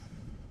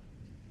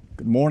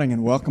Good morning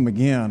and welcome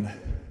again.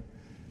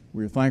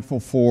 We're thankful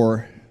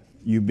for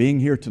you being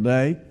here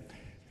today.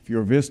 If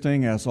you're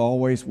visiting, as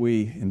always,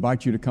 we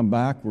invite you to come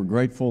back. We're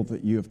grateful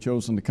that you have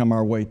chosen to come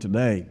our way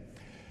today.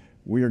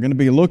 We are going to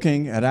be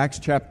looking at Acts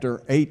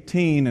chapter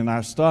 18 in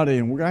our study,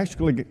 and we're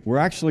actually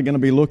going to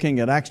be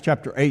looking at Acts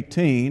chapter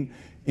 18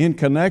 in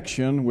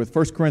connection with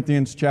 1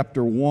 Corinthians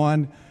chapter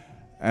 1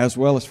 as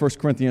well as 1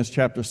 Corinthians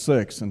chapter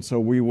 6. And so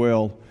we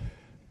will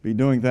be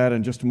doing that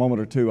in just a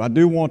moment or two. I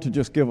do want to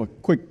just give a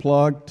quick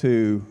plug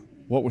to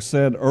what was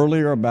said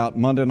earlier about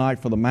Monday Night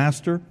for the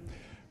Master.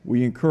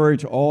 We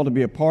encourage all to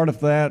be a part of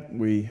that.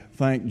 We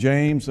thank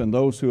James and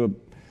those who have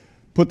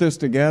put this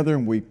together,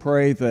 and we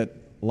pray that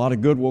a lot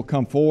of good will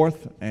come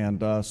forth.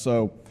 And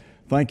so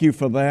thank you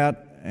for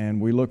that,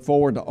 and we look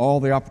forward to all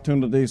the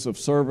opportunities of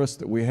service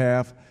that we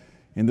have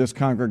in this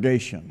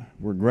congregation.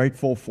 We're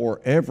grateful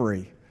for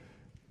every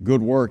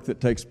good work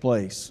that takes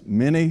place,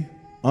 many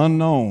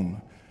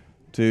unknown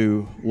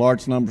to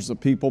large numbers of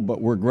people,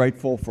 but we're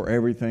grateful for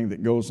everything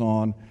that goes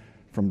on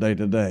from day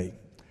to day.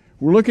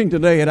 We're looking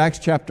today at Acts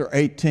chapter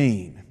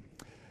 18,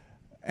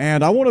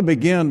 and I want to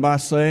begin by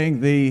saying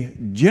the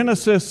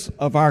genesis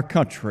of our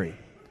country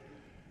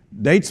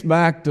dates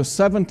back to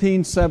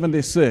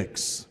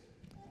 1776.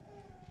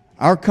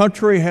 Our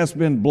country has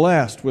been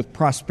blessed with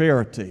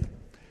prosperity,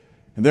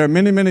 and there are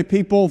many, many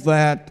people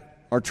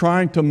that are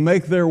trying to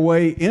make their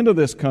way into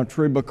this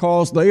country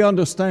because they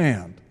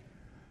understand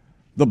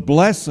the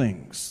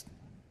blessings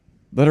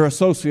that are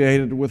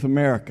associated with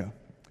America.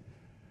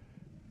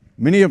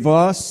 Many of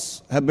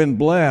us have been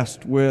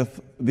blessed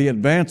with the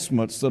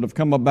advancements that have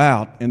come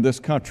about in this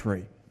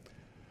country.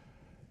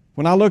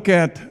 When I look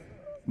at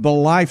the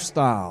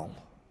lifestyle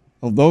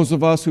of those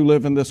of us who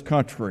live in this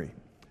country,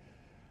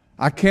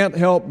 I can't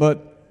help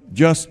but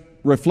just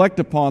reflect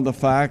upon the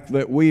fact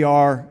that we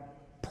are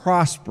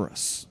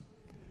prosperous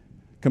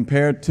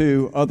compared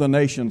to other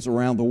nations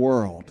around the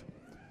world.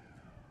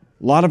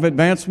 A lot of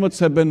advancements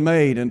have been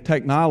made in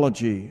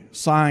technology,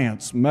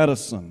 science,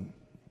 medicine,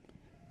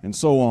 and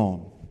so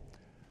on.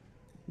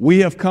 We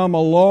have come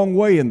a long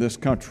way in this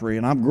country,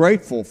 and I'm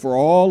grateful for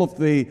all of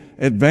the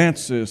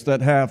advances that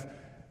have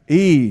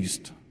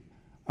eased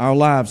our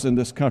lives in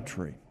this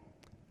country.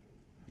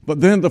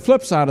 But then the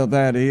flip side of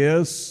that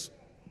is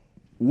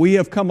we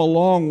have come a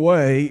long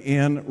way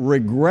in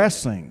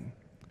regressing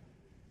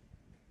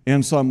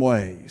in some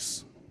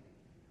ways.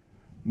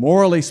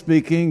 Morally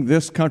speaking,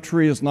 this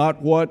country is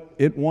not what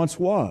it once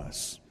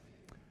was.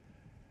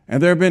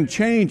 And there have been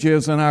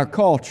changes in our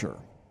culture.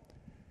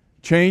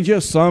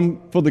 Changes,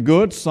 some for the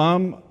good,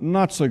 some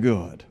not so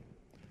good.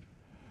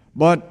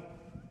 But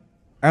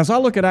as I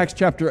look at Acts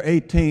chapter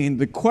 18,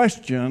 the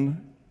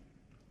question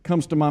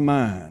comes to my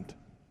mind.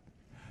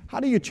 How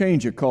do you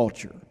change a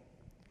culture?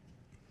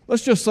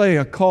 Let's just say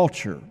a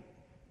culture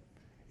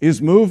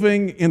is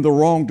moving in the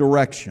wrong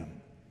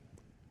direction.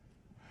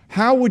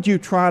 How would you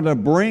try to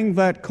bring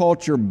that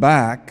culture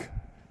back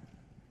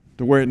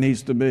to where it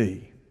needs to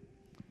be?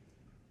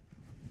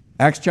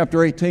 Acts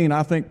chapter 18,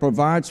 I think,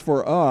 provides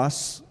for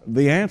us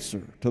the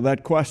answer to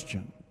that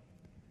question.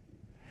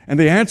 And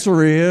the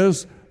answer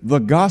is the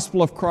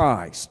gospel of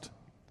Christ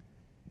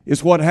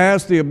is what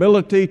has the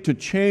ability to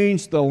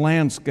change the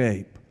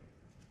landscape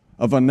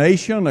of a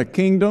nation, a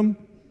kingdom,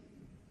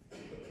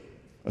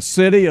 a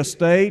city, a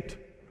state.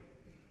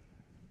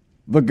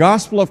 The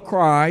gospel of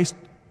Christ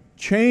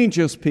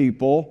changes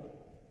people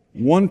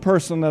one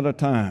person at a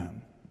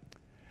time.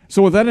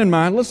 So with that in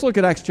mind, let's look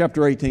at Acts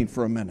chapter 18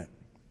 for a minute.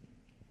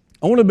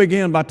 I want to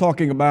begin by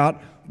talking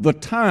about the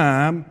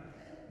time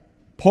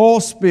Paul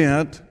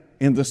spent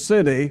in the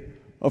city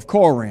of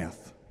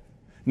Corinth.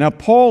 Now,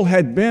 Paul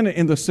had been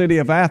in the city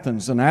of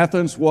Athens, and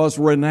Athens was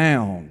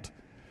renowned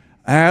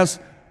as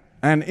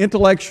an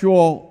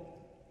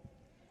intellectual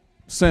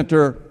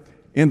center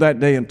in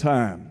that day and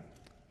time.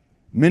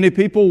 Many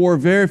people were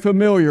very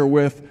familiar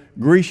with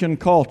Grecian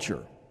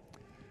culture.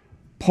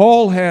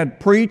 Paul had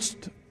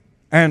preached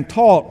and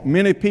taught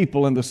many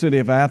people in the city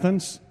of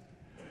Athens.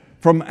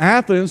 From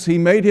Athens, he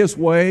made his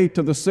way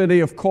to the city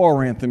of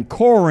Corinth. And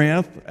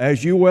Corinth,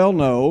 as you well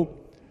know,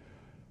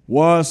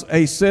 was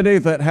a city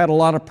that had a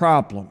lot of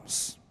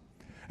problems.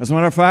 As a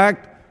matter of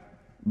fact,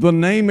 the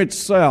name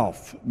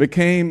itself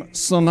became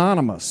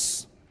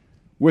synonymous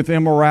with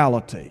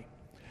immorality.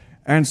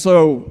 And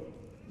so,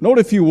 note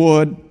if you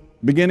would,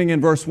 beginning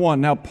in verse 1.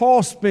 Now,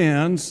 Paul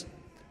spends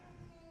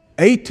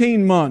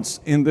 18 months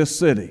in this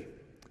city,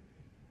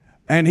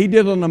 and he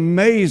did an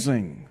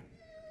amazing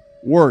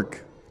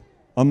work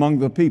among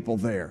the people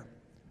there.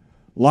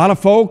 A lot of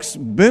folks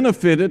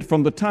benefited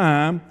from the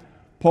time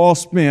Paul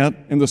spent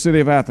in the city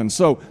of Athens.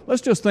 So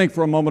let's just think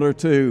for a moment or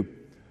two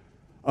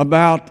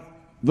about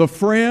the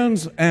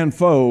friends and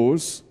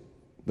foes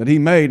that he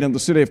made in the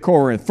city of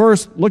Corinth.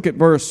 First, look at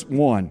verse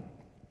 1.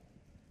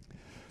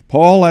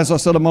 Paul, as I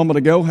said a moment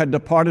ago, had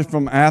departed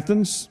from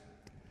Athens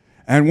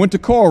and went to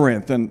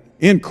Corinth. And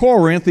in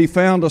Corinth, he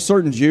found a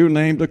certain Jew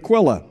named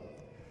Aquila,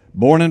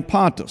 born in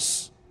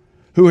Pontus,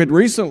 who had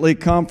recently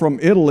come from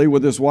Italy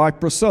with his wife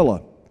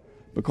Priscilla.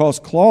 because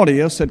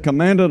Claudius had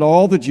commanded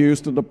all the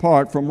Jews to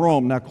depart from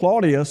Rome. Now,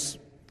 Claudius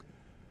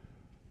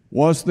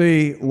was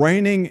the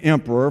reigning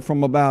emperor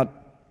from about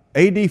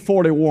AD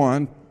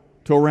 41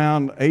 to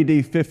around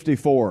AD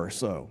 54 or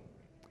so.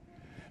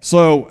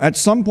 So, at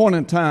some point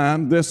in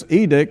time, this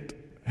edict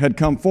had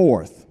come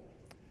forth,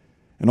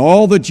 and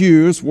all the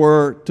Jews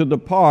were to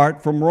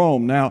depart from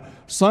Rome. Now,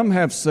 some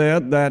have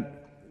said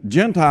that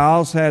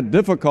Gentiles had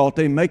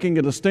difficulty making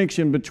a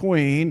distinction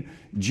between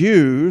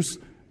Jews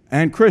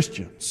and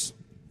Christians.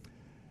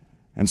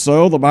 And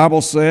so the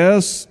Bible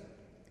says,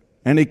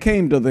 and he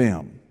came to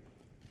them.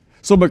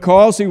 So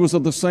because he was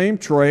of the same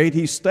trade,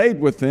 he stayed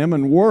with them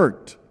and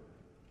worked.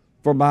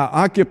 For by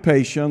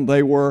occupation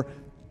they were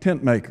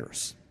tent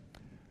makers.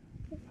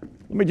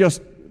 Let me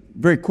just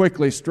very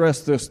quickly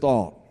stress this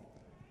thought.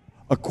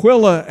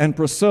 Aquila and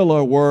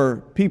Priscilla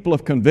were people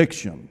of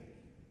conviction.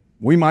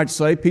 We might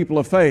say people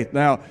of faith.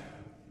 Now,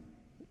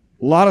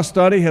 a lot of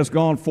study has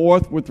gone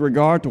forth with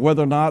regard to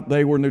whether or not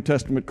they were New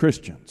Testament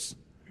Christians.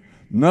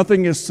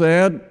 Nothing is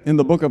said in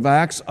the book of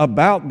Acts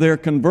about their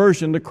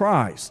conversion to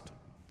Christ.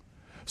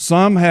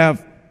 Some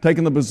have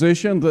taken the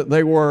position that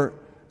they were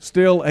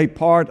still a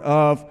part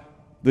of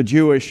the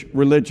Jewish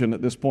religion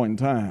at this point in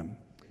time.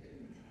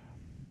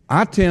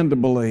 I tend to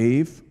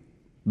believe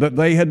that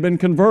they had been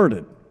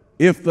converted.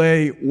 If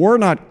they were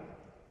not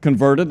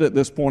converted at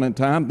this point in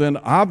time, then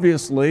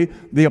obviously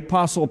the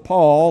Apostle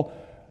Paul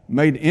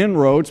made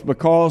inroads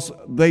because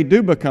they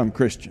do become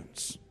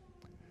Christians.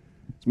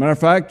 As a matter of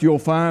fact, you'll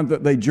find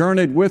that they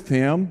journeyed with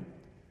him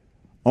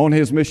on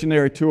his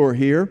missionary tour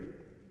here.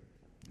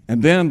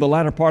 And then the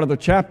latter part of the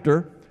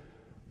chapter,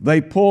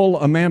 they pull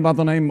a man by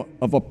the name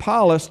of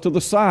Apollos to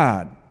the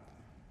side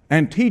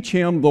and teach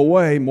him the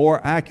way more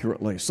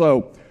accurately.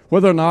 So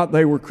whether or not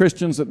they were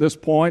Christians at this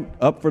point,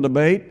 up for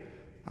debate,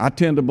 I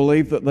tend to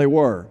believe that they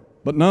were.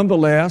 But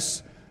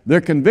nonetheless,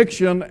 their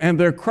conviction and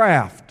their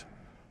craft.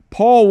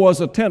 Paul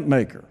was a tent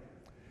maker,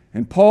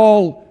 and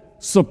Paul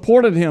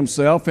supported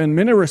himself in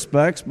many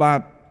respects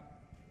by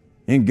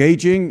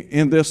engaging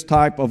in this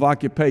type of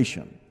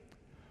occupation.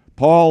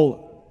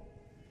 Paul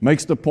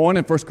makes the point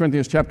in 1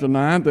 Corinthians chapter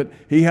 9 that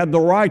he had the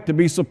right to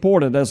be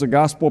supported as a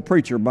gospel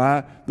preacher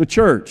by the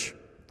church.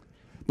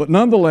 But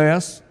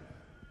nonetheless,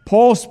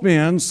 Paul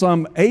spends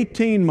some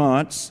 18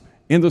 months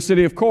in the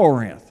city of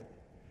Corinth.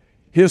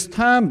 His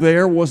time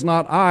there was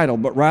not idle,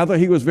 but rather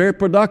he was very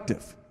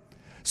productive.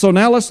 So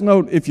now let's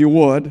note, if you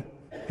would,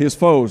 his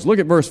foes. Look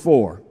at verse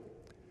 4.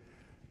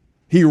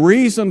 He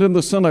reasoned in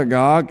the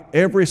synagogue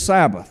every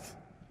Sabbath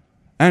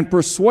and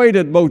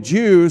persuaded both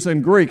Jews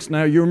and Greeks.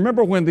 Now you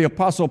remember when the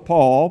Apostle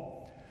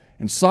Paul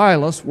and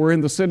Silas were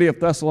in the city of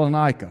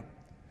Thessalonica.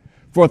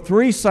 For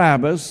 3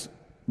 Sabbaths,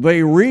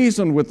 they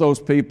reasoned with those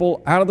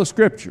people out of the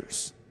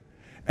Scriptures.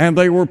 And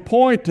they were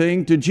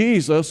pointing to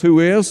Jesus, who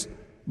is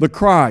the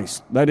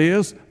Christ, that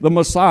is, the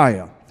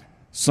Messiah.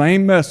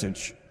 Same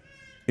message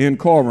in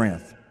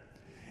Corinth.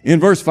 In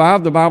verse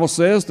 5, the Bible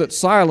says that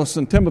Silas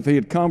and Timothy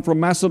had come from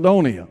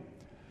Macedonia.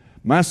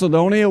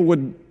 Macedonia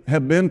would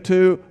have been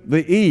to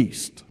the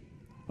east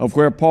of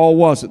where Paul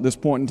was at this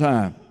point in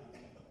time.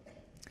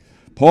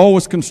 Paul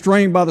was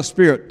constrained by the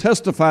Spirit,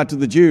 testified to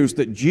the Jews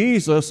that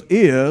Jesus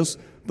is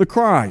the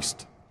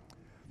Christ.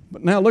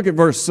 But now look at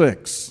verse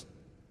 6.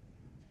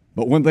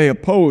 But when they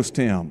opposed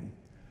him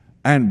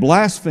and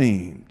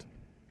blasphemed,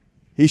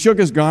 he shook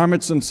his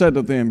garments and said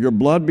to them, "Your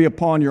blood be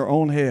upon your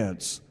own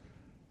heads.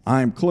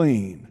 I am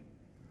clean.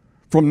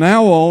 From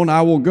now on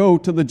I will go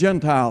to the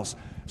Gentiles."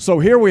 So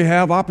here we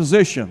have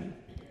opposition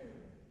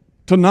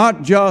to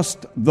not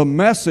just the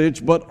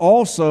message, but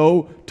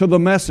also to the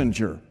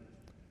messenger.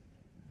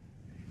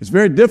 It's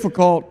very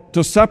difficult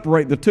to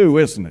separate the two,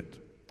 isn't it?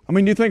 I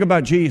mean, you think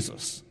about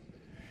Jesus.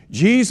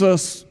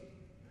 Jesus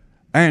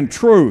and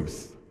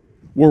truth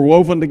were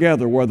woven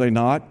together, were they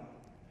not?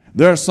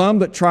 There are some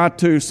that try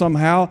to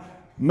somehow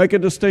make a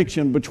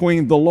distinction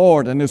between the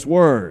Lord and His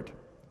Word.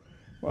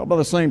 Well, by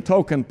the same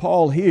token,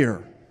 Paul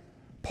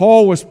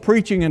was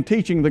preaching and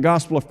teaching the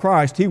gospel of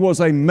Christ. He was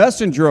a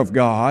messenger of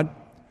God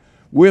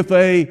with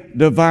a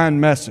divine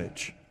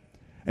message.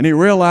 And he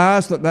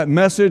realized that that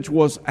message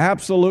was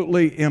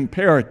absolutely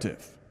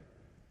imperative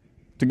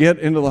to get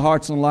into the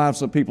hearts and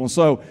lives of people. And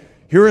so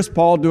here is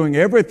Paul doing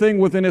everything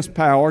within his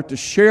power to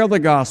share the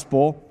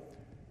gospel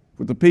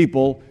with the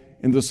people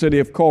in the city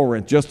of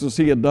Corinth, just as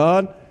he had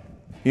done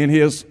in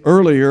his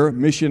earlier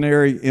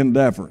missionary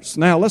endeavors.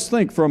 Now, let's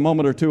think for a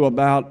moment or two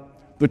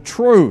about the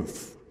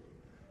truth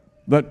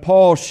that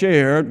Paul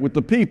shared with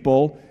the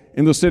people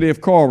in the city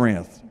of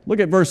Corinth. Look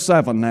at verse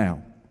 7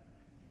 now.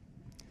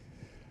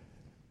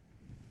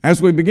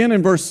 As we begin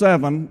in verse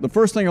 7, the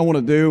first thing I want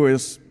to do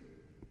is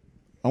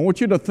I want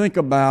you to think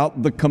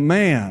about the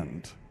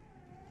command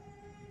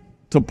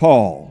to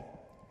Paul.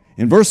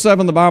 In verse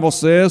 7, the Bible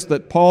says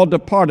that Paul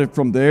departed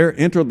from there,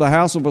 entered the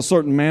house of a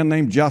certain man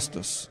named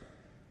Justus,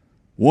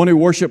 one who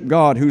worshiped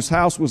God, whose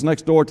house was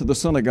next door to the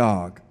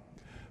synagogue.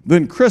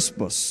 Then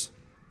Crispus,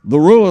 the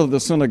ruler of the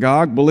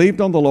synagogue,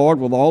 believed on the Lord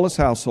with all his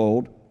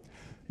household.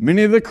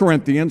 Many of the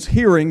Corinthians,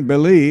 hearing,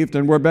 believed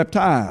and were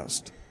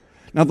baptized.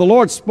 Now the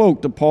Lord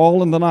spoke to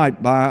Paul in the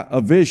night by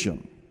a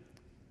vision.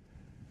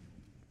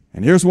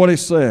 And here's what he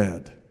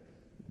said: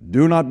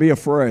 do not be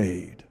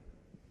afraid,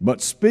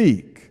 but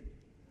speak,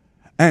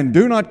 and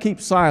do not keep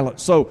silent.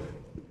 So,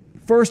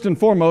 first and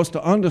foremost,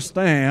 to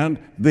understand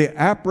the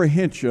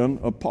apprehension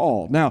of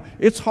Paul. Now,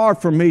 it's hard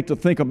for me to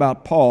think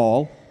about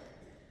Paul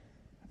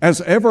as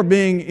ever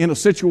being in a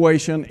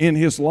situation in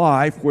his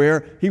life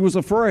where he was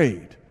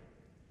afraid.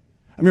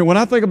 I mean, when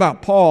I think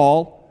about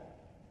Paul,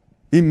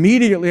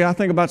 immediately I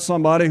think about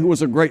somebody who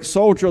was a great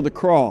soldier of the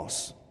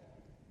cross,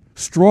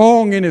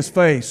 strong in his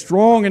faith,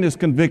 strong in his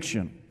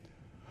conviction,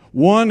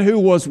 one who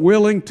was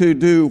willing to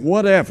do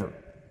whatever,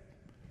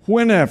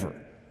 whenever,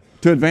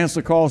 to advance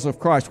the cause of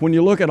Christ. When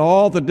you look at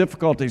all the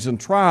difficulties and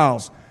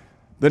trials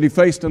that he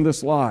faced in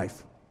this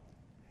life,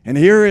 and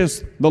here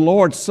is the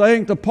Lord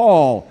saying to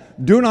Paul,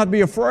 do not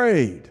be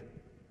afraid.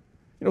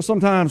 You know,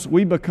 sometimes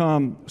we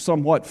become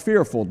somewhat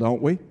fearful,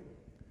 don't we?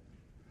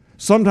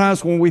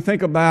 Sometimes when we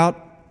think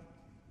about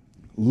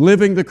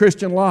living the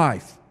Christian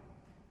life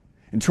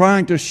and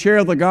trying to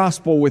share the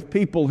gospel with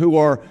people who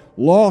are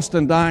lost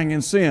and dying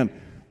in sin,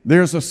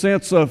 there's a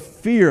sense of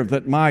fear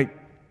that might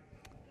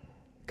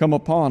come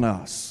upon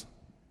us.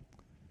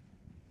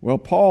 Well,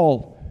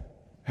 Paul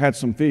had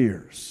some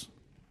fears.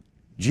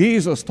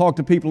 Jesus talked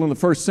to people in the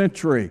first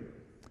century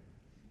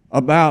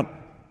about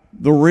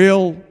the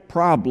real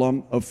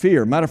problem of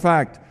fear. Matter of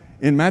fact,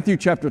 in Matthew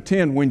chapter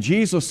 10, when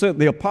Jesus sent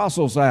the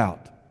apostles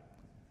out,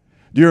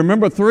 do you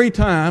remember 3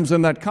 times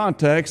in that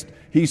context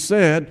he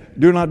said,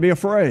 do not be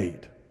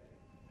afraid?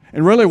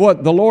 And really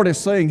what the Lord is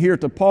saying here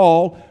to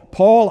Paul,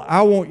 Paul,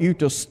 I want you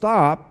to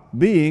stop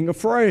being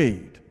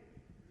afraid.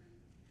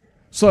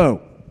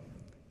 So,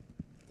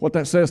 what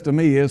that says to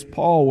me is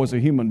Paul was a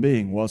human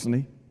being, wasn't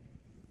he?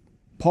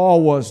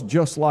 Paul was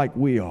just like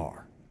we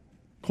are,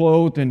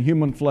 clothed in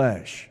human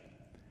flesh.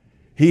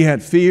 He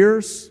had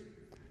fears,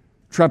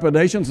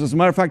 trepidations. As a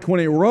matter of fact, when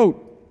he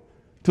wrote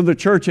to the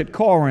church at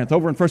Corinth,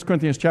 over in 1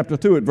 Corinthians chapter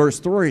 2 at verse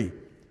 3,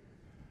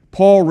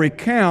 Paul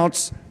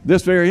recounts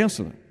this very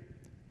incident.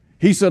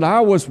 He said, I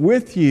was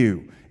with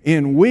you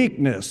in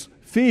weakness,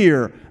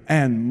 fear,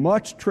 and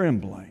much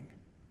trembling.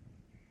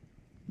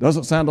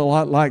 Doesn't sound a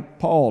lot like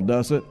Paul,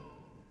 does it?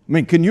 I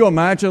mean, can you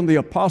imagine the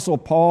Apostle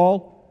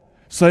Paul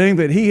saying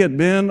that he had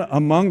been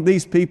among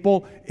these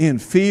people in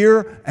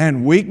fear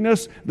and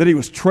weakness, that he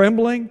was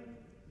trembling?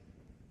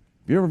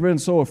 Have you ever been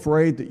so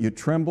afraid that you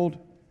trembled?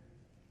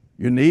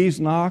 Your knees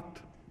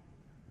knocked?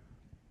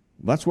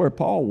 That's where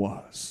Paul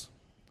was.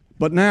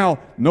 But now,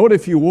 note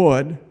if you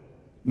would,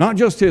 not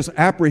just his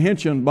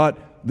apprehension, but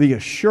the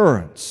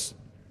assurance.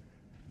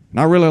 And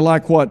I really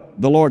like what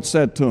the Lord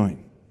said to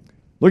him.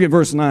 Look at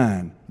verse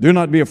 9. Do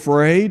not be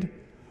afraid,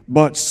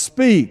 but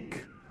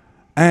speak,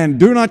 and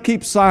do not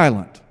keep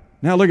silent.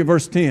 Now look at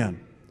verse 10.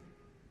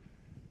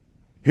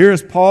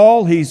 Here's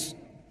Paul. He's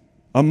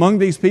among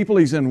these people.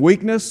 He's in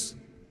weakness.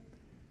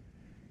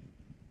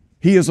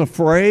 He is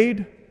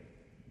afraid.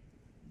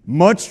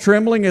 Much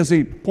trembling, as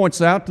he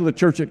points out to the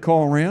church at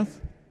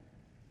Corinth.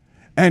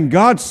 And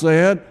God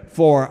said,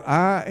 for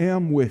I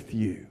am with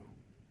you.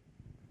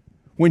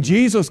 When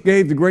Jesus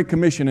gave the Great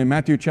Commission in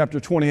Matthew chapter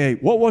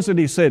 28, what was it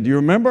he said? Do you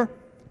remember?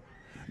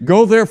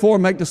 Go therefore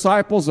and make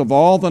disciples of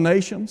all the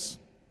nations,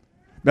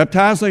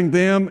 baptizing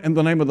them in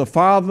the name of the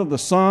Father, the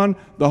Son,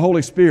 the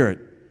Holy Spirit,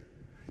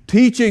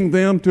 teaching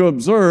them to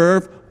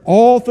observe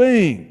all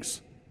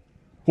things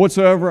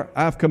whatsoever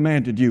I've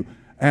commanded you.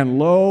 And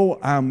lo,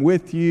 I'm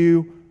with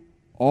you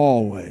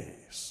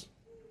always,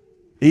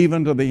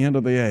 even to the end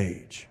of the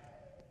age.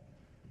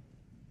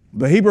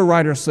 The Hebrew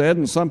writer said,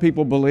 and some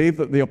people believe,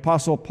 that the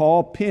Apostle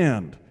Paul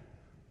penned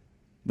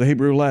the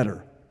Hebrew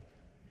letter.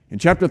 In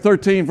chapter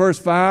 13, verse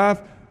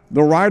 5,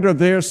 the writer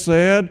there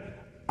said,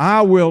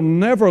 I will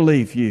never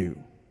leave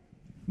you,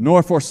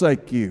 nor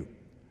forsake you,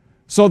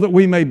 so that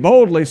we may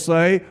boldly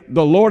say,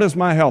 the Lord is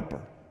my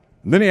helper.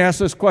 And then he asks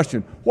this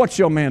question, what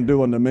shall man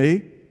do unto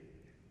me?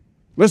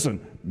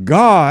 Listen,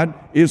 God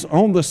is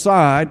on the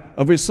side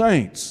of His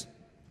saints.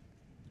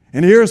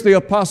 And here's the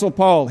Apostle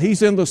Paul.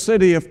 He's in the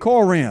city of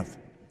Corinth,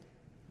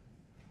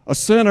 a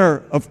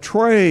center of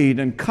trade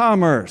and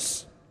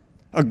commerce,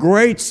 a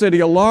great city,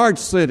 a large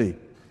city.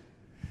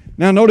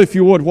 Now note, if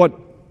you would, what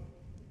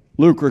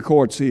Luke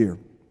records here.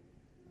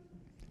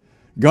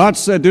 God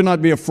said, do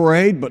not be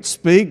afraid, but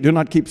speak, do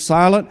not keep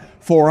silent,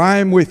 for I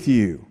am with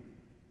you,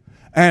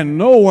 and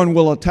no one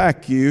will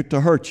attack you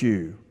to hurt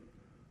you.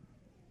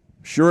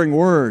 Assuring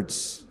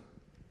words.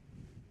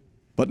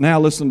 But now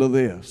listen to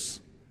this.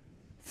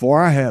 For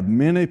I have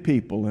many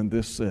people in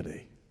this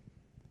city.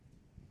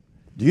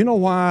 Do you know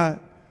why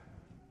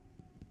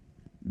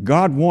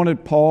God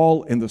wanted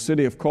Paul in the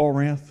city of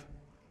Corinth?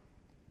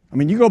 I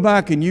mean, you go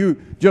back and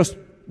you just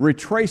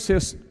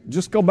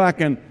go back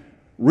and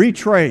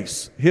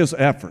retrace his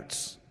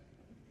efforts.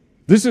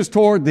 This is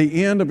toward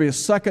the end of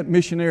his second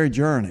missionary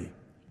journey.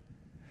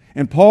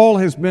 And Paul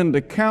has been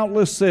to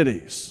countless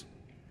cities.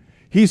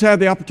 He's had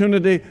the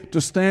opportunity to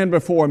stand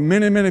before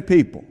many, many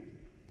people.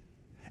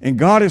 And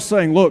God is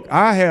saying, look,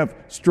 I have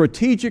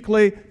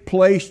strategically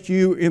placed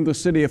you in the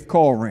city of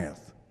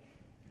Corinth.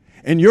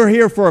 and you're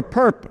here for a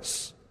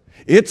purpose.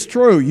 It's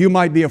true, you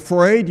might be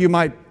afraid, you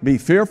might be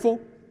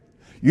fearful.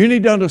 You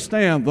need to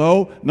understand,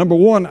 though, number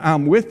one,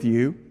 I'm with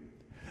you,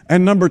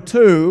 and number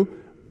two,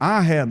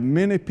 I have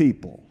many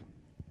people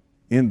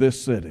in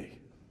this city.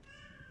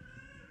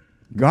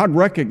 God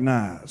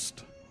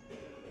recognized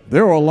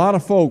there were a lot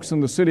of folks in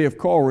the city of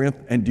Corinth,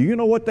 and do you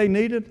know what they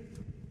needed?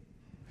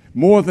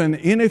 More than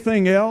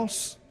anything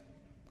else,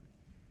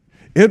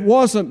 it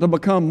wasn't to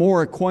become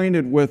more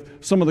acquainted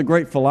with some of the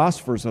great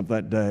philosophers of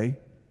that day,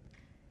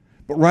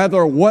 but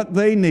rather what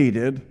they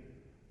needed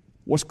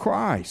was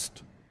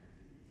Christ.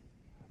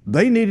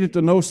 They needed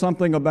to know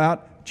something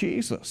about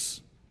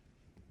Jesus.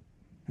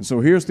 And so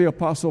here's the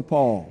Apostle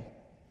Paul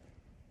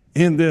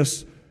in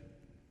this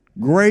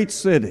great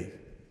city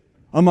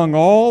among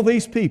all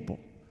these people.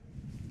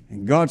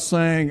 And God's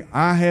saying,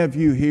 I have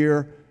you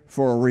here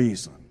for a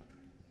reason.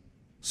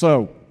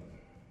 So,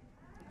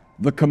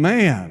 the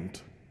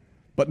command,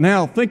 but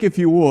now think, if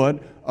you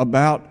would,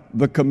 about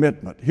the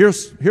commitment.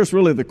 Here's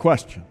really the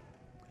question.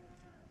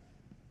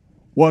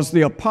 Was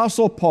the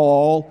Apostle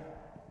Paul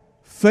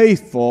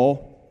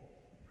faithful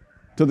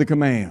to the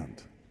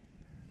command?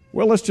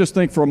 Well, let's just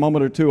think for a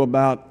moment or two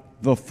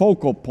about the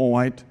focal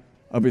point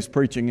of his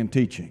preaching and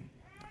teaching.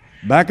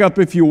 Back up,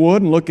 if you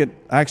would, and look at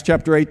Acts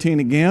chapter 18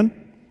 again.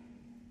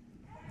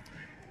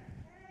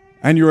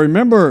 And you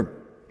remember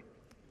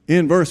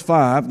in verse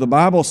 5, the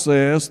Bible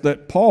says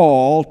that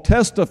Paul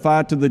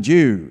testified to the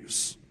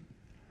Jews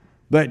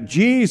that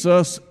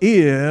Jesus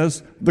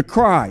is the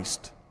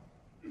Christ.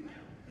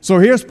 So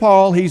here's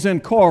Paul, he's in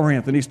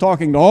Corinth, and he's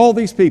talking to all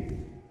these people.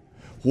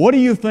 What do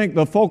you think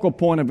the focal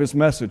point of his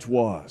message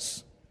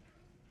was?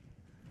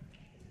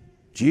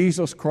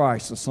 Jesus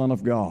Christ, the Son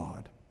of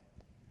God.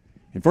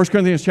 In 1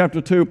 Corinthians chapter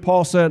 2,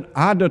 Paul said,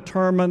 I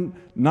determined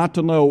not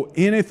to know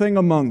anything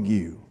among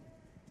you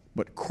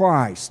but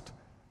Christ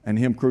and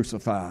Him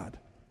crucified.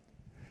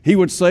 He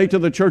would say to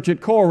the church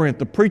at Corinth,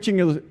 the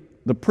preaching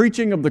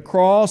of the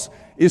cross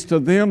is to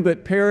them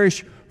that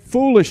perish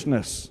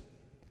foolishness,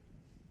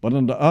 but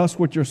unto us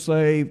which are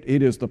saved,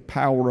 it is the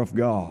power of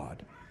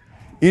God.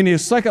 In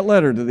his second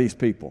letter to these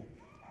people,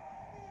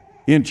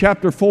 in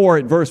chapter 4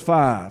 at verse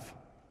 5,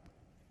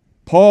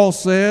 Paul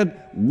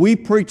said, we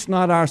preach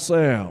not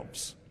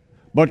ourselves,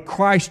 but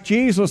Christ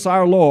Jesus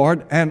our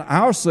Lord, and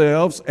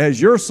ourselves as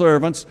your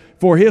servants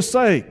for His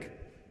sake.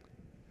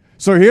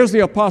 So here's the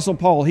Apostle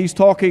Paul. He's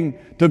talking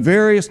to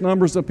various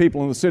numbers of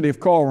people in the city of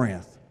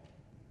Corinth.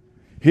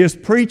 His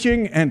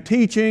preaching and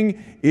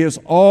teaching is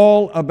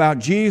all about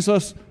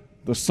Jesus,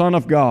 the Son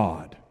of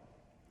God.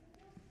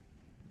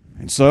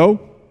 And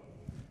so,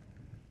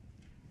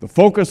 the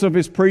focus of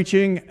his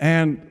preaching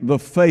and the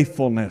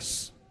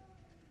faithfulness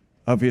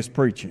of his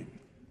preaching.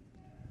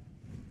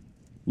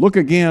 Look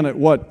again at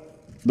what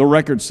the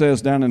record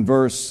says down in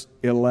verse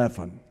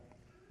 11.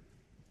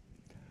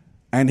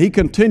 And he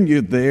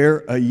continued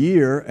there 1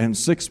 year and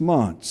 6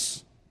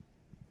 months,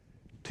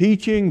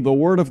 teaching the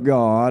Word of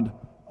God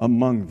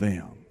among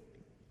them.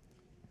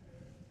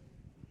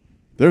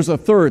 There's a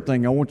third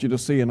thing I want you to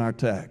see in our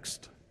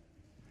text.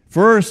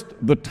 First,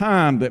 the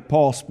time that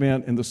Paul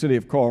spent in the city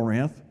of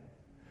Corinth.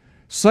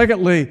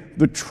 Secondly,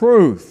 the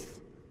truth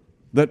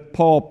that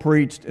Paul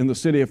preached in the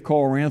city of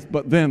Corinth.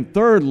 But then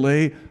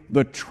thirdly,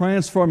 the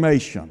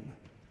transformation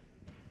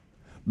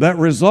that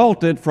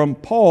resulted from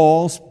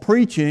Paul's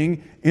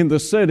preaching in the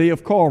city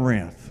of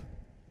Corinth.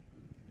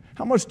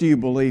 How much do you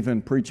believe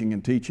in preaching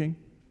and teaching?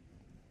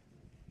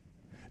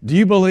 Do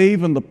you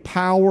believe in the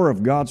power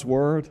of God's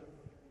Word?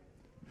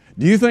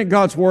 Do you think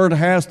God's Word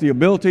has the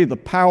ability, the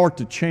power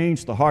to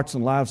change the hearts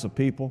and lives of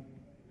people?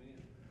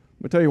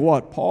 Let me tell you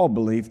what, Paul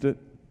believed it.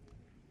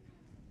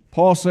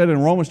 Paul said in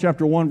Romans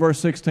chapter 1, verse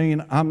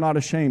 16, I'm not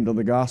ashamed of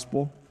the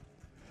gospel,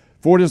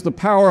 for it is the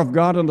power of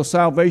God unto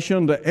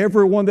salvation to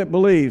everyone that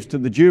believes, to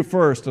the Jew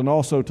first and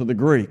also to the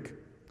Greek.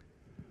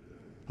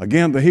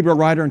 Again, the Hebrew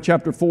writer in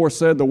chapter 4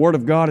 said the Word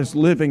of God is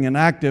living and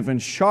active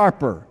and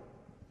sharper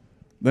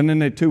than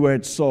any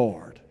two-edged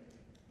sword.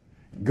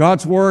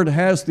 God's Word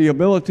has the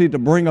ability to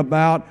bring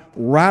about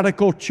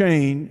radical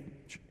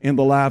change in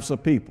the lives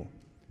of people.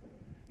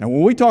 Now,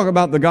 when we talk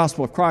about the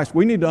gospel of Christ,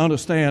 we need to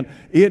understand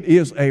it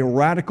is a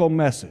radical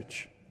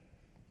message.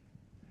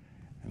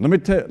 Let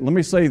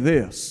me say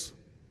this.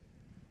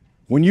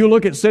 When you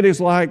look at cities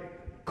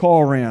like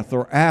Corinth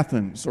or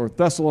Athens or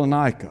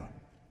Thessalonica,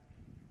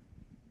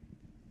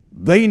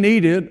 they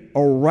needed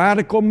a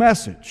radical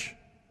message.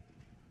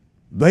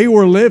 They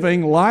were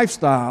living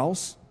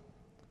lifestyles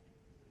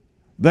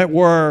that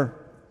were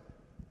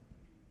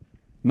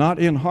not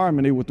in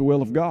harmony with the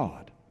will of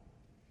God.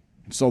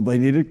 And so they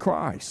needed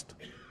Christ.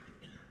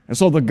 And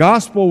so the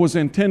gospel was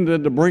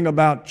intended to bring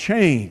about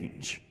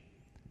change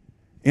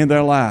in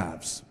their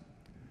lives.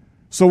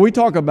 So we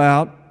talk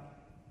about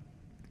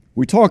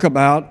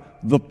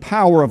the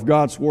power of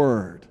God's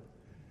Word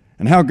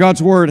and how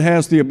God's Word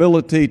has the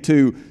ability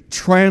to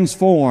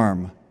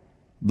transform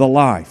the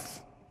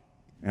life.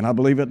 And I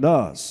believe it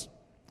does.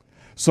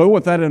 So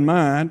with that in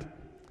mind,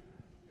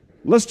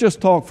 let's just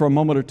talk for a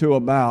moment or two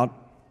about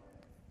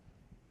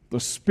the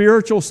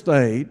spiritual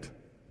state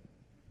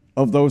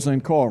of those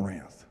in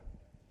Corinth.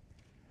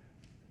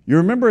 You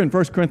remember in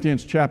 1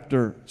 Corinthians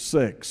chapter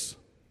 6,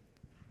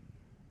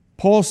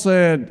 Paul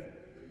said,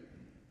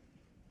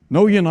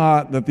 "Know ye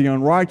not that the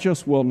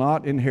unrighteous will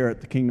not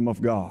inherit the kingdom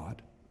of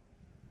God?"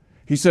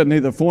 He said,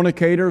 "Neither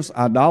fornicators,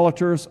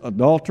 idolaters,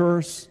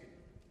 adulterers,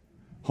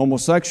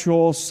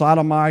 homosexuals,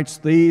 sodomites,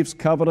 thieves,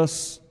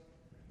 covetous,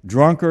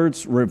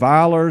 drunkards,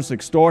 revilers,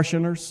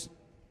 extortioners."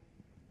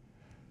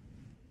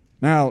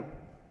 Now,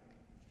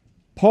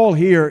 Paul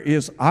here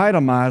is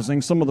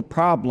itemizing some of the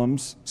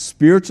problems,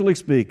 spiritually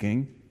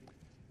speaking,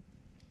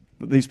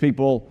 that these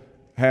people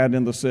had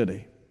in the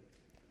city.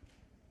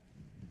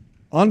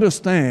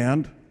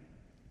 Understand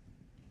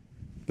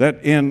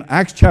that in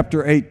Acts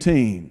chapter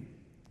 18,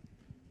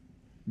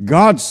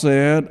 God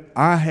said,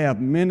 "I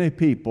have many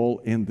people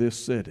in this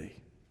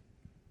city."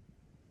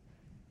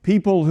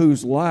 People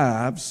whose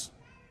lives,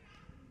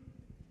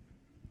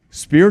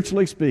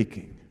 spiritually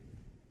speaking,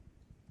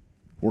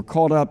 were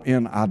caught up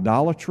in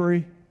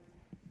idolatry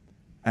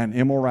and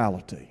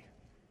immorality.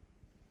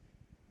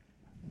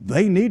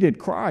 They needed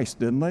Christ,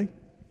 didn't they?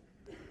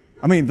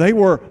 I mean, they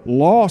were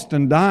lost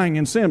and dying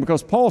in sin,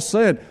 because Paul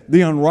said,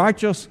 "The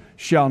unrighteous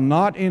shall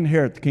not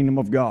inherit the kingdom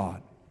of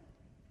God."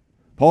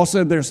 Paul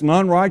said, "There's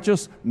none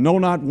righteous, no,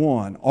 not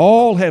one.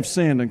 All have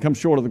sinned and come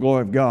short of the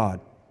glory of God."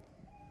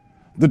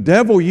 The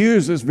devil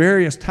uses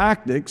various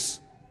tactics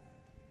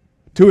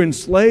to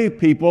enslave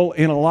people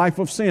in a life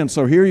of sin.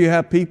 So here you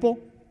have people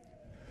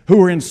who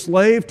are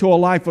enslaved to a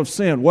life of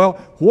sin. Well,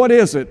 what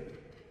is it?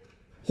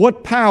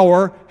 What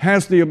power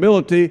has the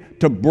ability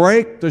to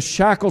break the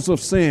shackles of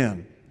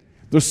sin,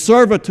 the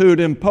servitude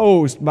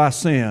imposed by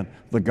sin?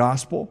 The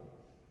gospel.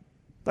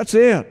 That's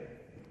it.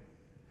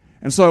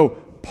 And so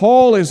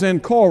Paul is in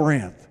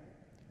Corinth,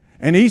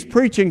 and he's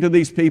preaching to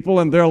these people,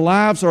 and their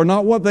lives are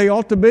not what they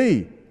ought to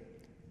be.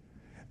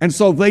 And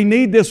so they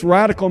need this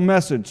radical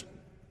message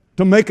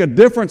to make a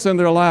difference in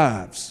their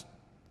lives.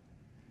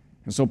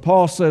 And so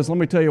Paul says, let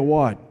me tell you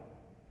what.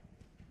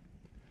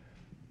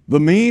 The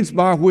means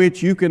by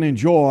which you can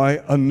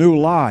enjoy a new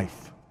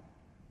life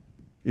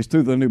is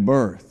through the new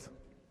birth.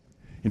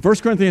 In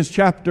 1 Corinthians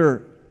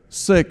chapter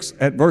 6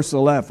 at verse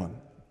 11,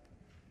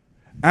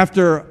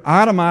 after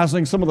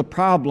itemizing some of the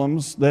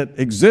problems that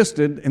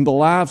existed in the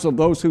lives of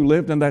those who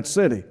lived in that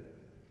city,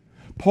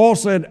 Paul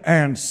said,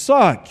 "And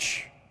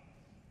such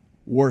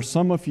were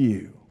some of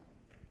you."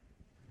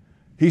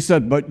 He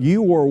said, "But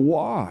you were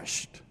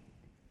washed.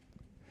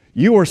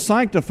 You were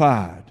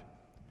sanctified.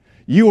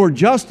 You were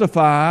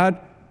justified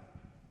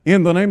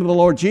in the name of the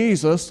Lord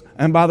Jesus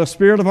and by the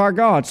Spirit of our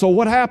God." So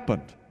what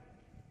happened?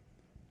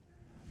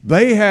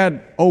 They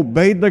had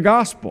obeyed the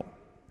gospel.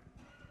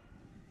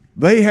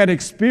 They had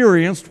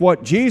experienced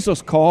what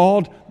Jesus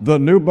called the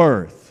new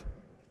birth.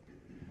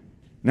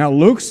 Now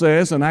Luke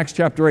says in Acts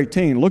chapter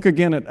 18, look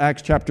again at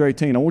Acts chapter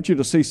 18. I want you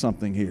to see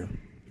something here.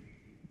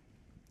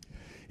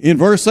 In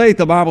verse 8,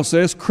 the Bible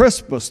says,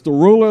 "Crispus, the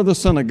ruler of the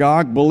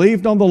synagogue,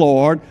 believed on the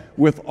Lord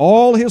with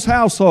all his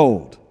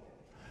household.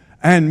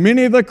 And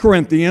many of the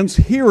Corinthians,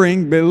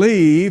 hearing,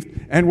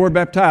 believed and were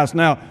baptized."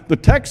 Now, the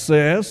text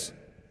says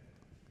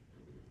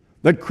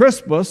that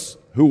Crispus,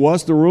 who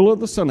was the ruler of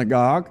the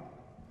synagogue,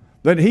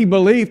 that he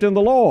believed in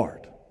the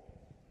Lord.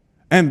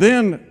 And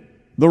then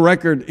the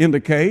record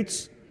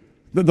indicates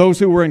that those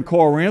who were in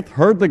Corinth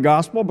heard the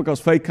gospel, because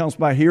faith comes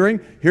by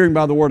hearing, hearing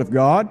by the word of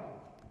God.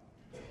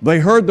 They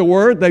heard the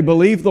word, they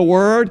believed the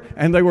word,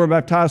 and they were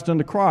baptized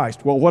into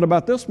Christ. Well, what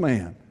about this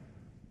man?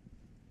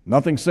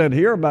 Nothing said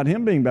here about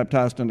him being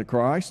baptized into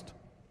Christ.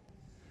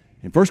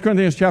 In 1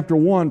 Corinthians chapter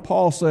 1,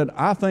 Paul said,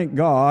 "I thank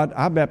God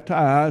I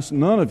baptized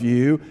none of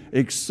you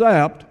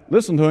except,"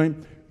 listen to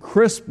him,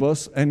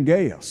 "Crispus and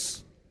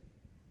Gaius."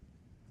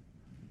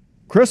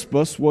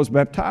 Crispus was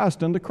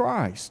baptized into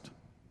Christ.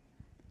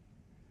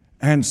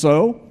 And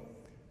so,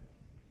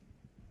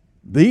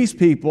 these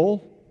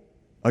people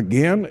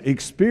again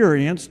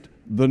experienced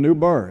the new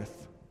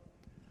birth.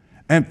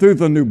 And through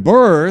the new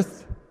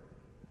birth,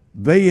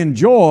 they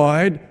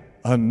enjoyed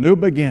a new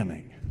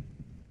beginning.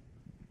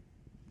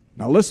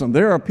 Now listen,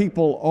 there are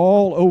people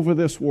all over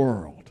this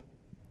world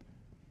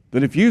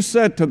that if you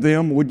said to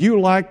them, would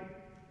you like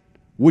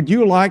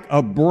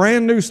a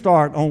brand new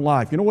start on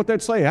life? You know what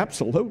they'd say?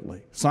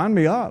 Absolutely. Sign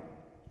me up.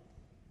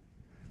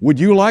 Would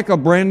you like a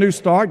brand new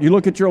start? You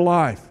look at your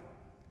life.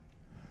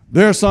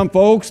 There are some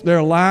folks,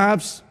 their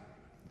lives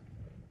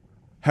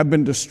have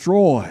been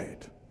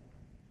destroyed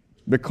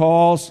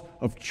because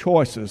of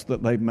choices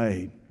that they've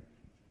made.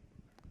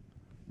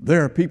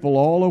 There are people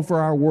all over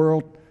our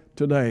world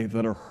today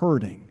that are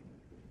hurting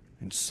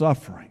and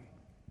suffering.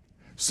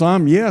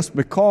 Some, yes,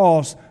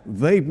 because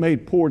they've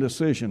made poor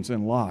decisions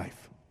in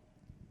life.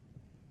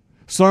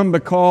 Some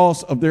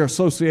because of their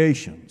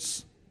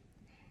associations.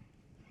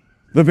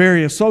 The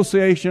very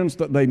associations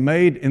that they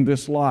made in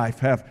this life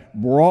have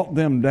brought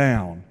them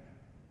down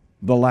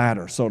the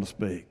ladder, so to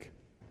speak.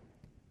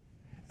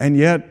 And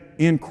yet,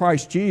 in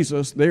Christ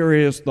Jesus, there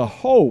is the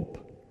hope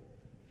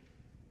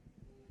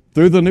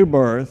through the new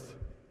birth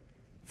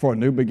for a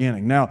new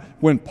beginning. Now,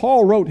 when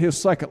Paul wrote his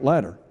second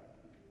letter,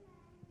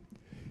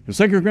 in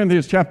 2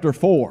 Corinthians chapter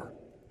 4,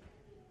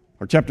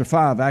 or chapter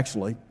 5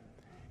 actually,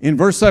 in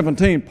verse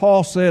 17,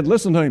 Paul said,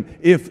 listen to him,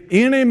 if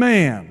any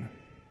man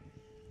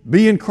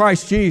be in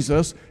Christ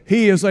Jesus,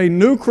 he is a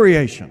new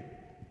creation.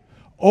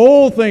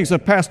 Old things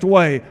have passed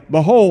away.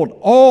 Behold,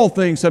 all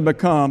things have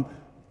become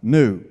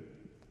new.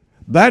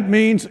 That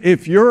means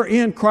if you're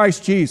in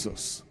Christ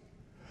Jesus,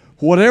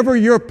 whatever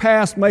your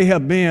past may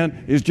have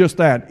been is just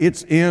that.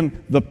 It's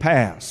in the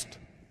past.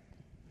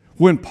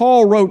 When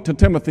Paul wrote to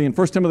Timothy in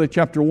 1 Timothy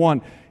chapter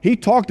 1, he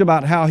talked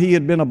about how he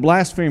had been a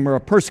blasphemer, a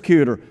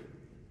persecutor,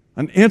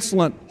 an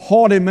insolent,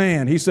 haughty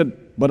man. He said,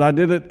 but I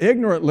did it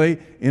ignorantly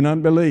in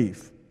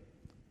unbelief.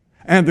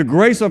 And the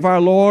grace of our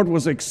Lord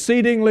was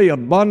exceedingly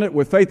abundant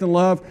with faith and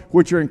love,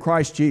 which are in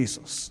Christ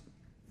Jesus.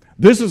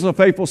 This is a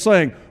faithful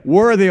saying,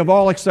 worthy of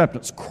all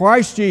acceptance.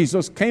 Christ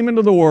Jesus came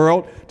into the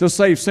world to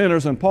save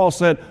sinners, and Paul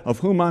said, of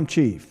whom I'm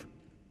chief.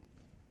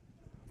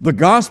 The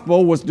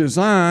gospel was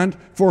designed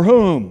for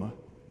whom?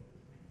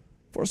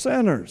 For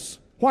sinners.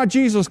 Why did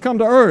Jesus come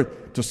to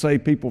earth? To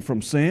save people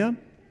from sin.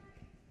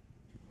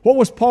 What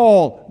was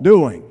Paul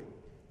doing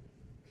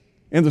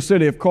in the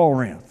city of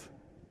Corinth?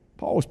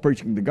 Paul was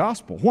preaching the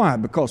gospel. Why?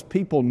 Because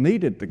people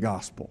needed the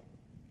gospel.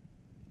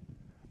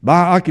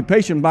 By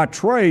occupation, by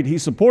trade, he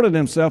supported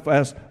himself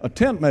as a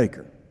tent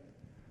maker.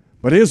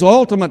 But his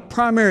ultimate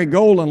primary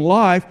goal in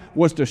life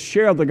was to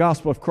share the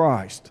gospel of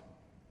Christ.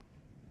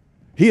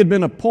 He had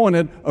been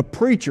appointed a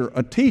preacher,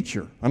 a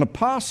teacher, an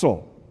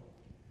apostle.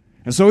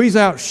 And so he's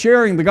out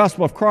sharing the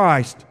gospel of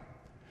Christ.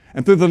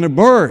 And through the new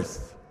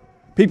birth,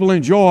 people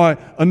enjoy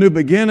a new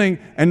beginning,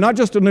 and not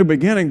just a new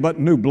beginning, but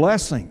new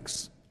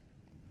blessings.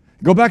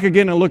 Go back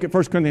again and look at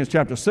 1 Corinthians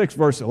chapter 6,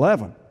 verse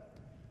 11.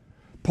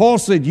 Paul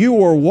said, you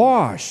were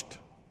washed.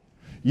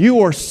 You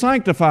were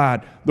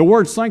sanctified. The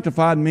word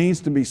sanctified means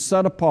to be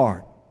set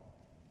apart.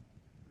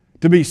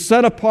 To be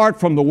set apart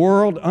from the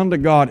world unto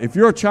God. If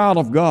you're a child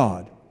of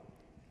God,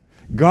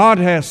 God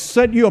has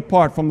set you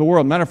apart from the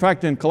world. Matter of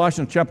fact, in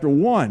Colossians chapter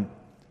 1,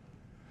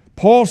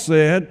 Paul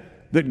said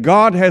that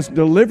God has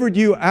delivered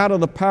you out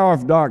of the power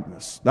of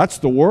darkness. That's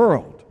the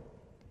world.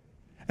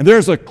 And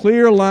there's a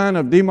clear line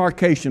of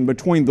demarcation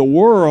between the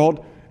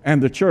world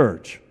and the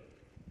church.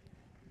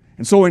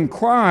 And so in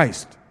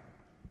Christ,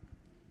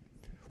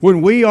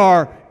 when we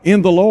are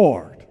in the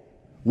Lord,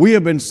 we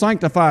have been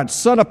sanctified,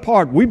 set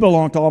apart. We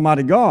belong to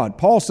Almighty God.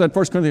 Paul said,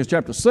 1 Corinthians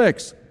chapter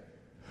 6,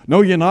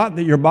 know ye not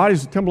that your body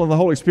is the temple of the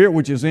Holy Spirit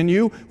which is in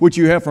you, which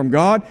you have from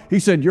God? He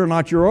said, you're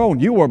not your own.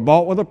 You were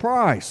bought with a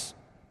price.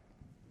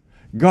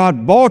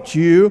 God bought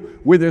you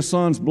with His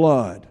Son's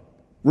blood,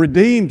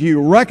 redeemed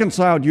you,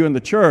 reconciled you in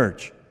the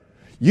church.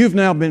 You've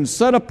now been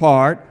set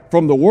apart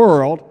from the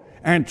world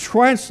and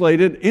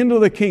translated into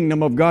the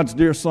kingdom of God's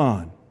dear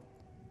Son.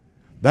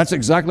 That's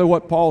exactly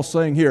what Paul's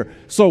saying here.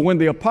 So when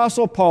the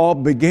Apostle Paul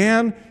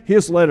began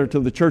his letter to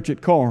the church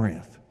at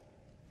Corinth,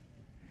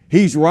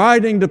 he's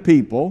writing to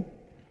people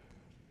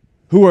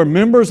who are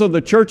members of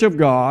the church of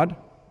God,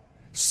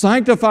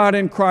 sanctified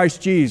in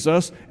Christ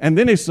Jesus, and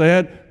then he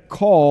said,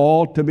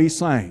 called to be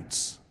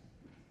saints.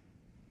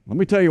 Let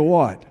me tell you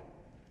what.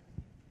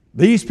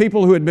 These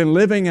people who had been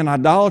living in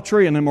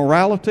idolatry and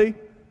immorality,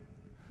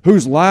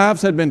 whose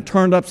lives had been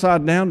turned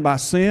upside down by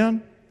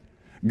sin,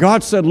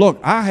 God said, look,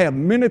 I have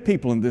many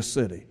people in this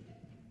city,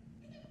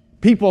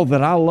 people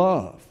that I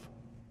love.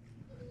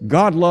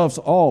 God loves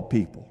all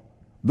people.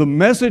 The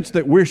message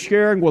that we're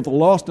sharing with the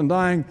lost and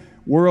dying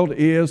world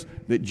is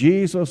that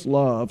Jesus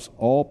loves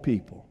all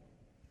people.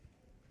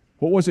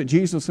 What was it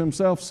Jesus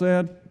Himself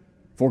said?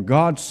 For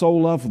God so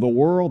loved the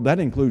world, that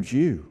includes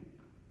you.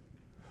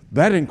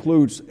 That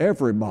includes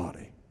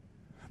everybody.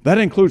 That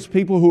includes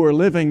people who are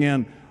living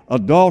in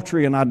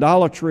adultery and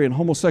idolatry and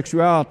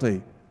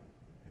homosexuality.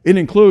 It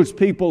includes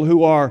people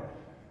who are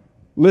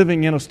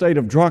living in a state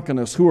of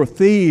drunkenness, who are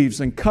thieves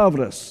and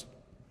covetous.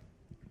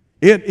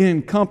 It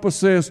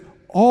encompasses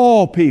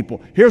all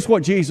people. Here's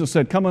what Jesus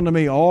said, come unto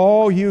me,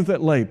 all you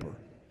that labor.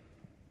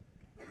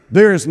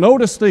 There is no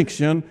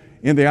distinction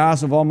in the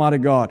eyes of Almighty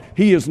God.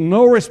 He is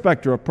no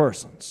respecter of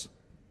persons.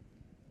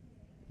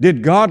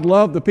 Did God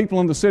love the people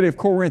in the city of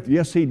Corinth?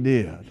 Yes, He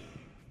did.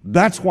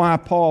 That's why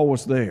Paul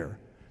was there,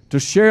 to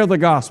share the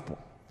gospel.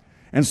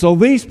 And so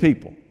these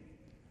people,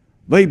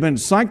 they've been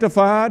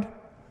sanctified,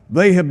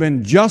 they have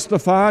been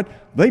justified,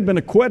 they've been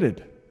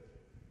acquitted.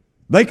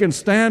 They can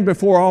stand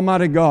before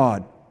Almighty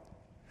God.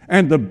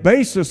 And the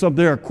basis of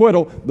their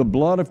acquittal, the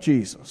blood of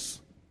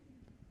Jesus.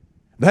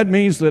 That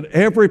means that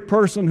every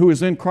person who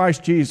is in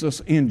Christ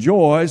Jesus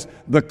enjoys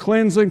the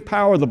cleansing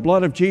power of the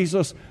blood of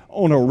Jesus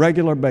on a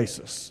regular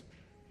basis.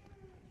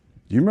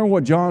 Do you remember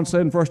what John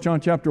said in 1 John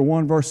chapter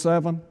 1, verse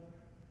 7?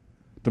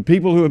 To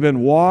people who have been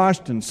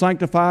washed and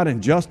sanctified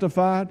and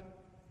justified,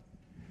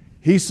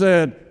 he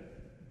said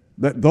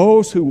that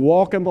those who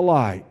walk in the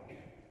light,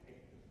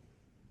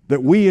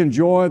 that we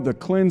enjoy the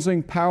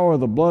cleansing power of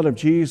the blood of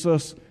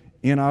Jesus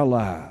in our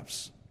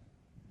lives.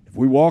 If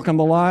we walk in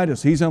the light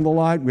as He's in the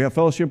light, we have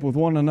fellowship with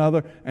one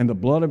another, and the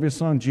blood of His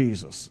Son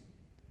Jesus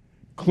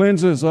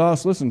cleanses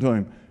us, listen to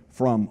Him,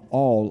 from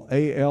all,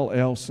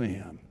 A-L-L,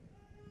 sin.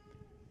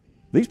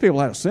 These people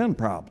had a sin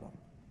problem.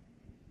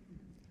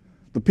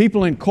 The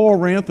people in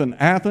Corinth and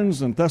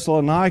Athens and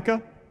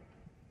Thessalonica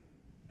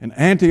and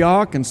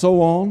Antioch and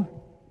so on,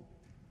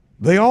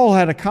 they all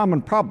had a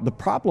common problem. The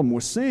problem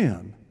was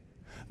sin.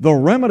 The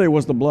remedy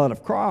was the blood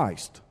of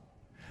Christ.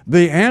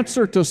 The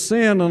answer to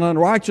sin and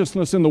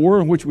unrighteousness in the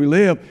world in which we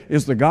live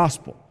is the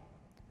gospel.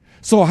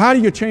 So how do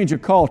you change a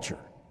culture?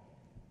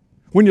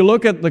 When you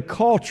look at the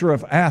culture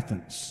of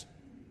Athens,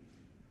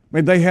 I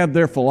mean, they had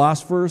their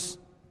philosophers.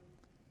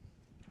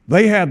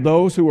 They had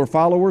those who were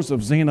followers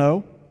of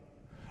Zeno,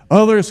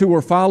 others who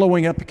were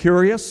following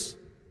Epicurus.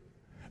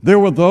 There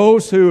were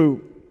those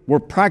who were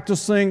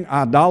practicing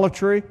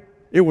idolatry.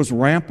 It was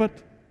rampant.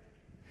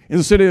 In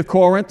the city of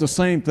Corinth, the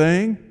same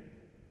thing.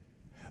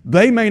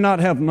 They may not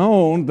have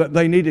known that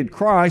they needed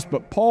Christ,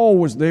 but Paul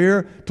was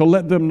there to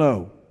let them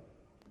know,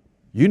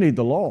 you need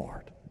the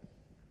Lord.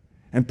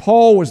 And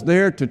Paul was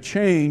there to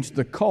change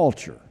the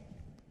culture.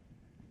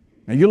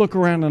 Now you look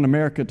around in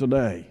America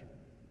today,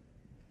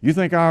 you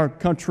think our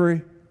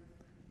country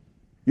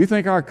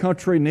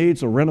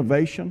needs a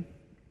renovation?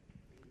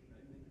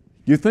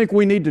 You think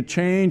we need to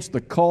change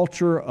the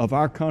culture of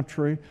our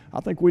country?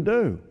 I think we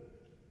do.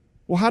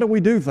 Well, how do we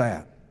do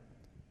that?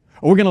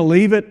 Are we going to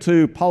leave it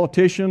to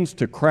politicians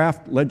to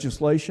craft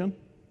legislation?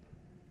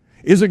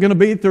 Is it going to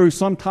be through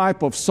some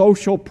type of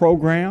social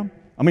program?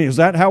 I mean, is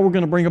that how we're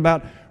going to bring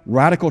about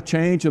radical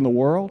change in the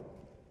world?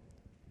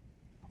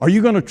 Are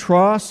you going to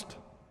trust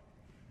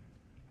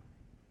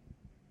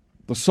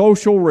the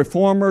social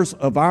reformers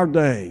of our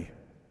day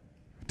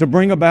to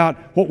bring about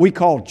what we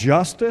call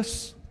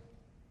justice?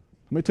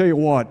 Let me tell you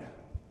what,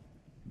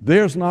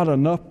 there's not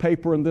enough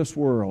paper in this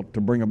world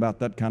to bring about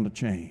that kind of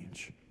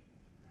change.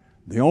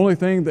 The only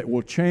thing that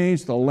will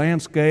change the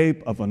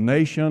landscape of a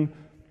nation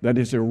that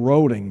is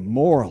eroding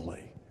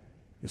morally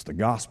is the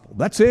gospel.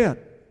 That's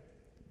it.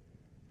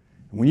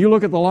 When you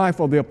look at the life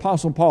of the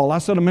Apostle Paul, I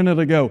said a minute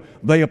ago,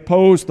 they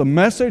opposed the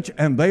message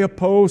and they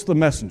opposed the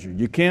messenger.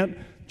 You can't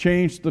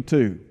change the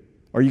two,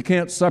 or you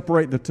can't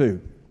separate the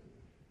two.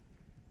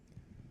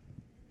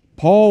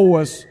 Paul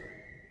was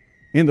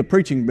in the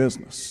preaching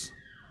business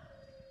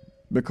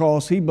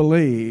because he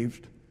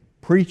believed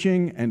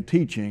preaching and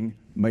teaching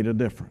made a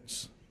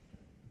difference.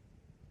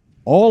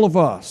 All of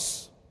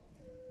us,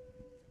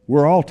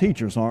 we're all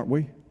teachers, aren't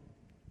we?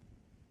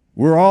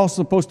 We're all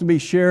supposed to be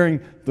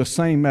sharing the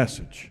same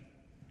message.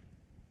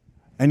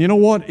 And you know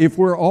what? If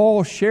we're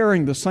all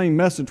sharing the same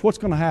message, what's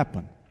going to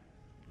happen?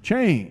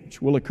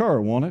 Change will occur,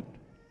 won't it?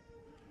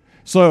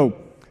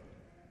 So,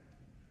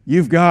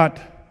 you've got,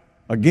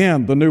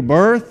 again, the new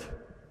birth,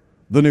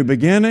 the new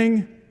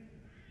beginning,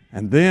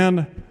 and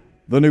then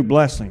the new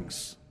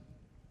blessings.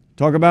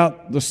 Talk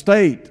about the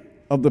state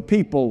of the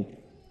people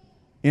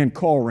in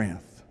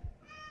Corinth.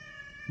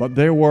 But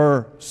there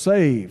were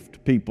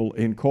saved people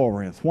in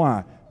Corinth.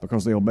 Why?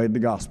 Because they obeyed the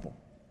gospel.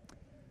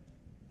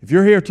 If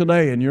you're here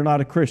today and you're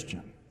not a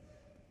Christian,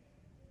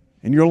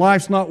 and your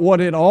life's not what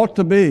it ought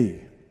to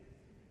be,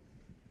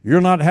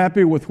 you're not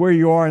happy with where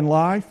you are in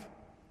life,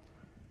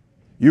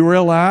 you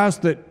realize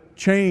that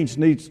change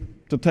needs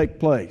to take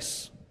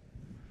place.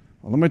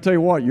 Well, let me tell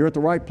you what, you're at the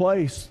right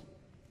place.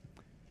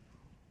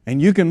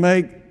 And you can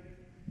make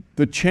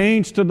the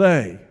change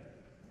today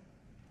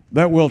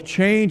that will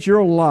change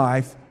your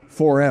life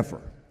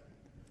forever.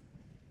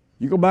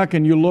 You go back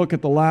and you look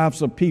at the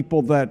lives of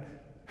people that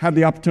had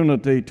the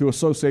opportunity to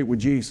associate with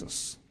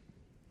Jesus.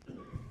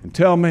 And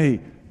tell me,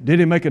 did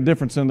he make a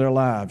difference in their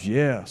lives?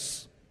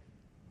 Yes.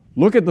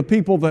 Look at the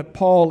people that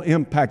Paul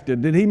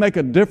impacted. Did he make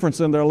a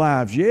difference in their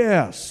lives?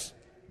 Yes.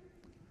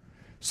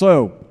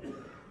 So,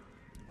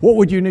 what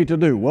would you need to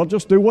do? Well,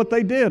 just do what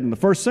they did in the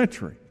first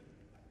century.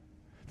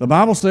 The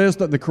Bible says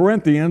that the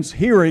Corinthians,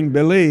 hearing,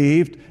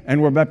 believed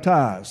and were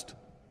baptized.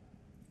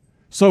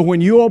 So when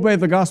you obey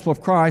the gospel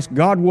of Christ,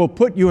 God will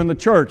put you in the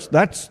church.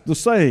 That's the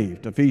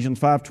saved, Ephesians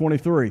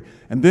 5:23.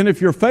 And then if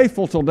you're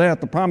faithful till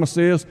death, the promise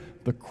is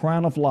the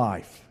crown of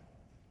life.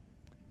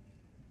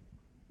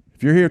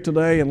 If you're here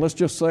today and let's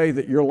just say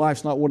that your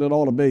life's not what it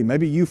ought to be,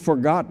 maybe you've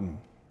forgotten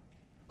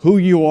who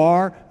you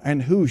are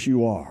and whose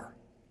you are,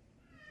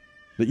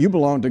 that you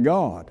belong to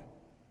God,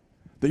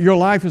 that your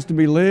life is to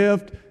be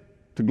lived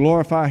to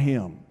glorify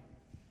Him.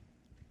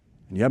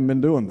 And you haven't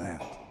been doing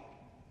that.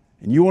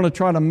 And you want to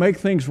try to make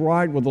things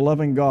right with the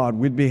loving God,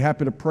 we'd be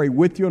happy to pray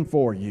with you and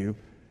for you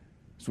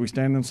as we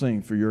stand and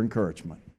sing for your encouragement.